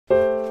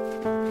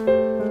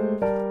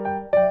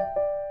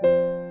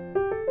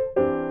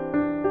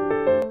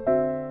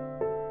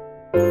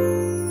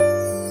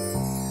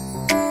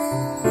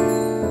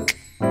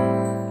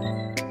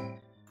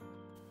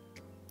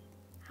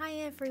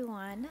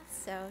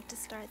to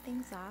start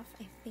things off,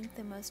 I think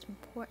the most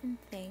important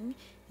thing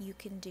you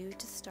can do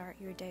to start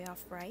your day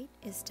off right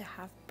is to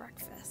have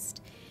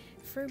breakfast.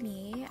 For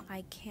me,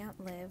 I can't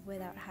live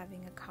without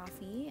having a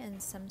coffee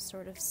and some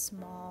sort of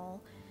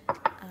small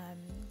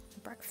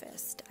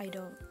breakfast. I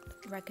don't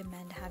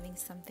recommend having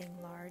something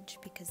large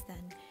because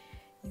then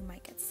you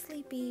might get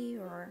sleepy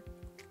or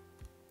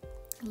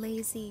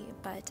lazy,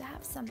 but to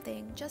have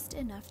something just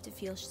enough to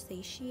feel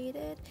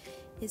satiated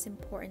is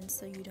important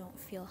so you don't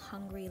feel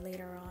hungry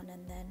later on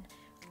and then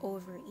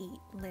overeat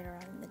later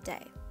on in the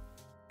day.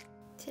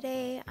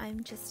 Today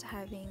I'm just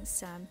having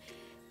some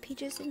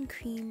peaches and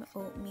cream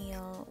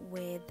oatmeal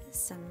with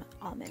some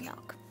almond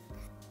milk.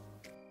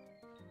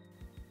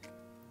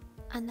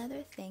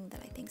 Another thing that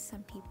I think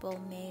some people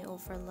may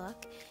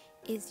overlook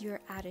is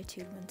your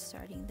attitude when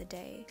starting the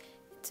day.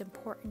 It's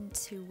important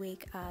to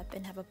wake up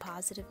and have a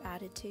positive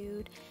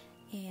attitude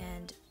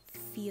and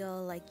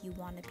feel like you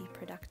want to be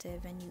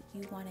productive and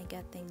you want to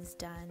get things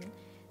done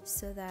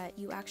so that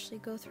you actually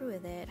go through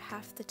with it.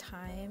 Half the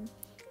time,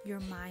 your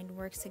mind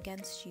works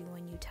against you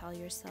when you tell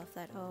yourself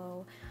that,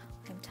 oh,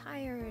 I'm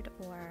tired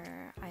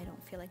or I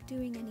don't feel like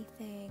doing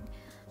anything.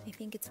 I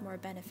think it's more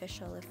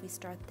beneficial if we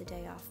start the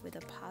day off with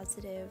a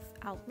positive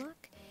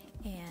outlook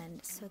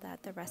and so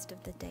that the rest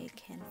of the day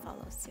can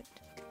follow suit.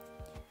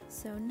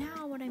 So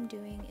now what I'm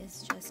doing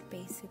is just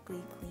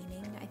basically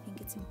cleaning. I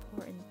think it's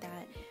important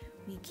that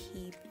we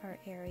keep our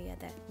area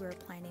that we're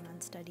planning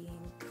on studying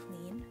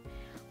clean.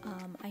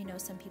 I know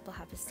some people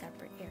have a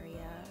separate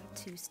area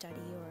to study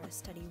or a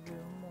study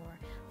room or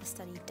a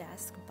study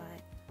desk,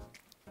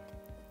 but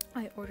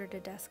I ordered a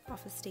desk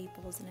off of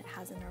Staples and it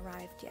hasn't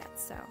arrived yet.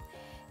 So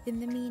in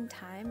the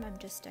meantime, I'm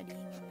just studying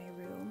in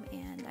my room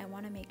and I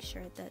want to make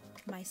sure that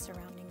my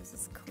surroundings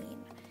is clean.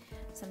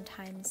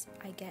 Sometimes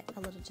I get a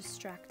little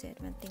distracted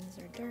when things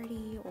are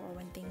dirty or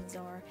when things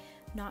are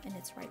not in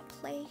its right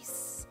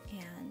place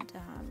and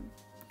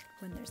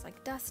when there's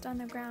like dust on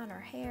the ground or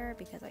hair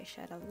because I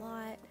shed a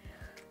lot.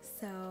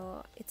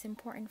 So it's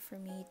important for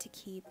me to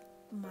keep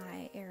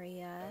my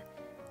area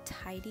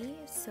tidy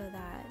so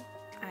that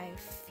I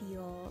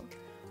feel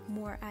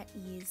more at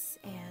ease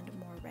and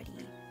more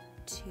ready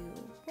to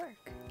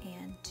work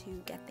and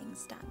to get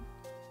things done.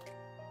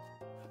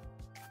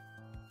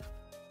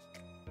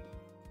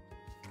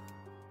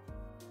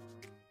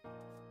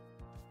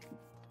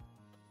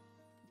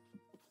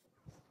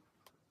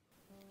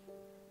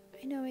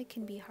 I know it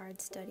can be hard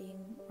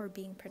studying or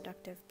being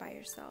productive by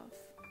yourself.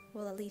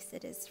 Well, at least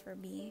it is for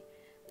me.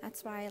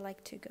 That's why I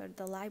like to go to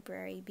the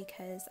library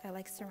because I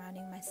like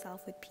surrounding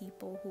myself with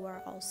people who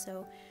are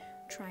also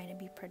trying to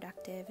be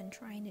productive and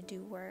trying to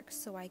do work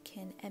so I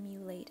can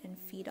emulate and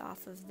feed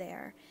off of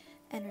their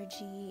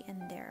energy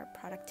and their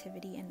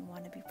productivity and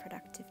want to be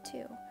productive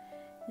too.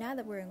 Now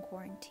that we're in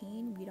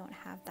quarantine, we don't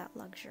have that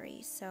luxury.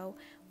 So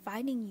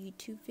finding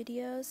YouTube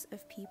videos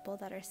of people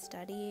that are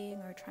studying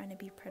or trying to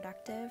be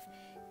productive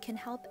can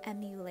help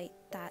emulate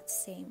that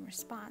same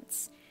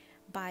response.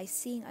 By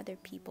seeing other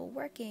people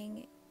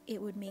working,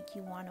 it would make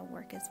you want to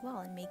work as well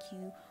and make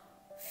you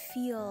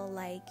feel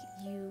like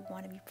you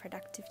want to be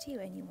productive too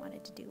and you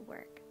wanted to do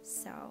work.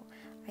 So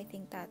I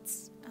think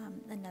that's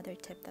another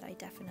tip that I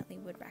definitely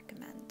would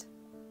recommend.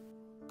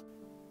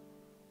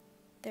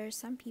 There are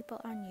some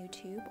people on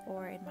YouTube,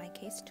 or in my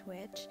case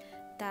Twitch,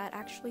 that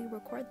actually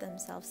record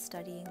themselves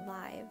studying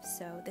live.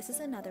 So this is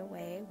another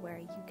way where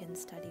you can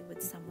study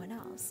with someone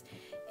else.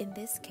 In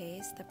this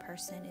case, the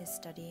person is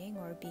studying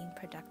or being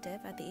productive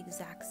at the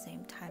exact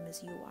same time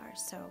as you are.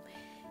 So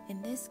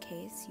in this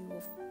case, you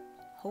will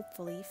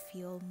hopefully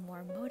feel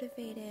more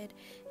motivated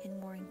and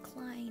more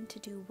inclined to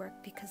do work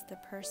because the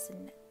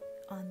person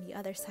on the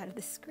other side of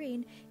the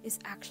screen is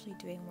actually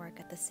doing work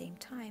at the same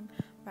time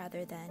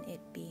rather than it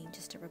being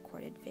just a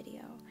recorded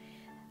video.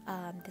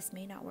 This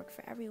may not work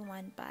for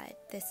everyone, but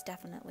this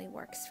definitely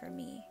works for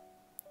me.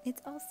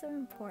 It's also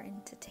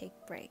important to take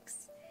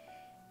breaks.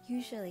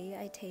 Usually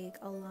I take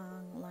a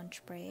long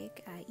lunch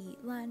break. I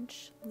eat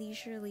lunch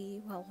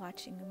leisurely while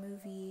watching a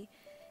movie,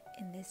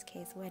 in this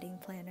case Wedding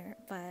Planner,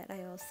 but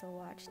I also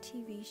watch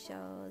TV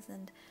shows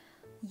and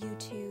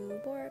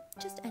YouTube or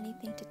just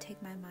anything to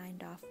take my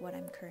mind off what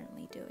I'm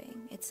currently doing.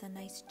 It's a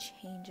nice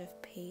change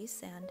of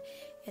pace and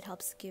it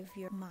helps give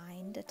your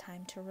mind a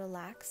time to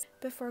relax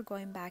before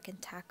going back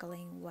and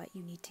tackling what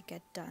you need to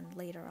get done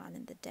later on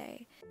in the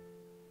day.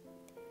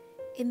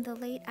 In the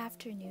late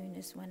afternoon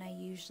is when I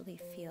usually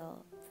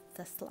feel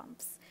the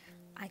slumps.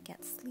 I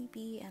get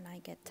sleepy and I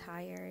get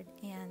tired,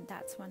 and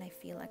that's when I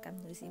feel like I'm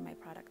losing my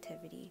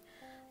productivity.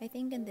 I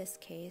think in this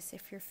case,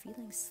 if you're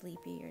feeling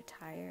sleepy or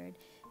tired,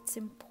 it's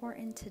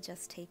important to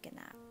just take a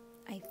nap.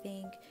 I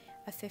think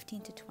a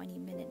 15 to 20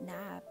 minute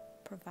nap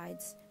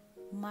provides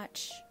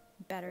much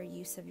better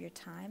use of your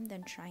time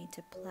than trying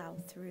to plow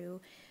through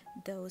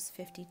those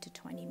 50 to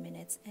 20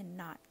 minutes and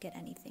not get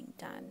anything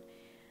done.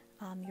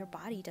 Your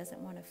body doesn't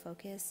want to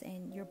focus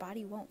and your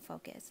body won't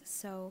focus.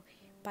 So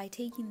by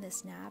taking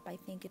this nap, I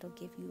think it'll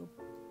give you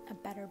a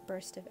better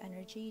burst of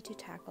energy to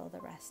tackle the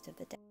rest of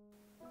the day.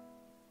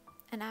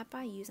 An app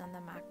I use on the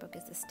MacBook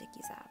is the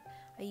Stickies app.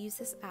 I use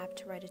this app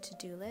to write a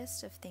to-do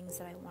list of things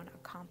that I want to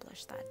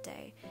accomplish that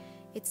day.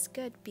 It's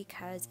good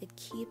because it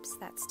keeps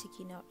that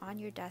sticky note on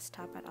your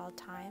desktop at all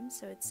times,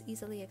 so it's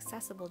easily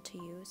accessible to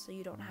you, so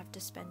you don't have to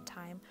spend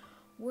time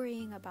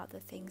worrying about the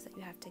things that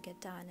you have to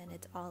get done, and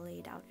it's all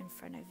laid out in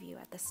front of you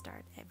at the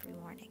start every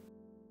morning.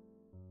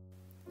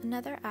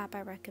 Another app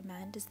I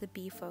recommend is the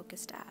Be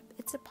Focused app.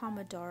 It's a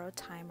Pomodoro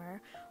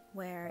timer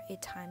where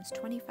it times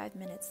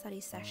 25-minute study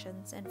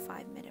sessions and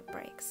 5-minute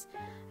breaks.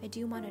 I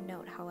do want to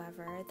note,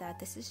 however, that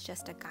this is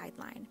just a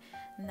guideline,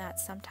 and that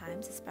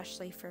sometimes,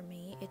 especially for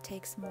me, it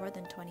takes more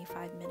than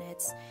 25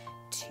 minutes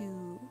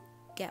to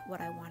get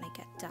what I want to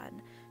get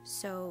done.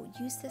 So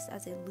use this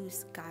as a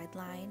loose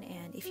guideline,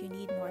 and if you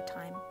need more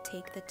time,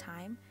 take the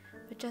time,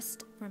 but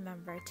just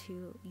remember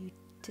to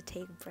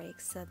take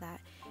breaks so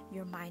that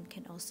your mind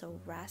can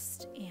also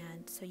rest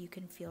and so you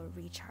can feel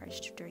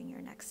recharged during your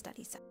next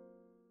study session.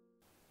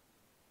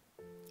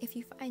 If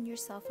you find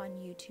yourself on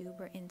YouTube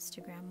or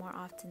Instagram more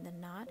often than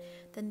not,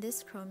 then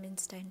this Chrome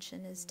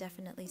extension is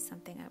definitely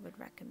something I would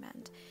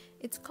recommend.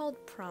 It's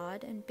called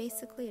Prod, and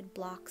basically it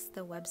blocks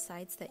the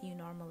websites that you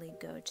normally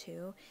go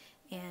to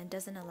and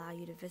doesn't allow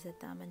you to visit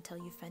them until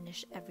you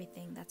finish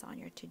everything that's on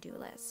your to-do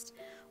list.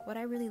 What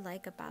I really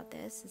like about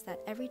this is that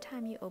every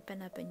time you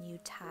open up a new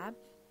tab,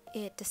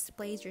 it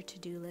displays your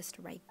to-do list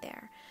right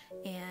there,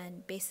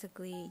 and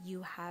basically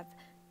you have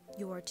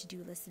your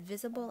to-do list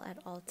visible at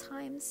all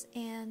times,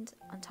 and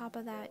on top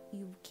of that,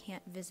 you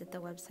can't visit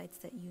the websites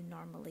that you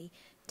normally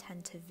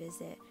tend to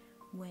visit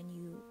when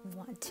you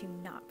want to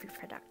not be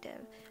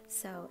productive.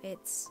 So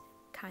it's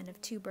kind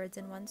of two birds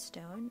in one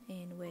stone,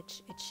 in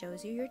which it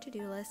shows you your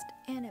to-do list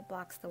and it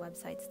blocks the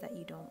websites that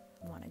you don't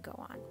want to go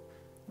on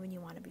when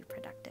you want to be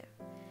productive.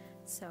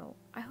 So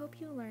I hope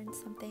you learned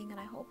something, and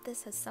I hope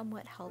this has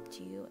somewhat helped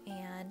you,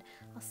 and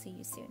I'll see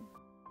you soon.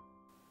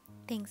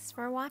 Thanks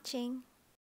for watching.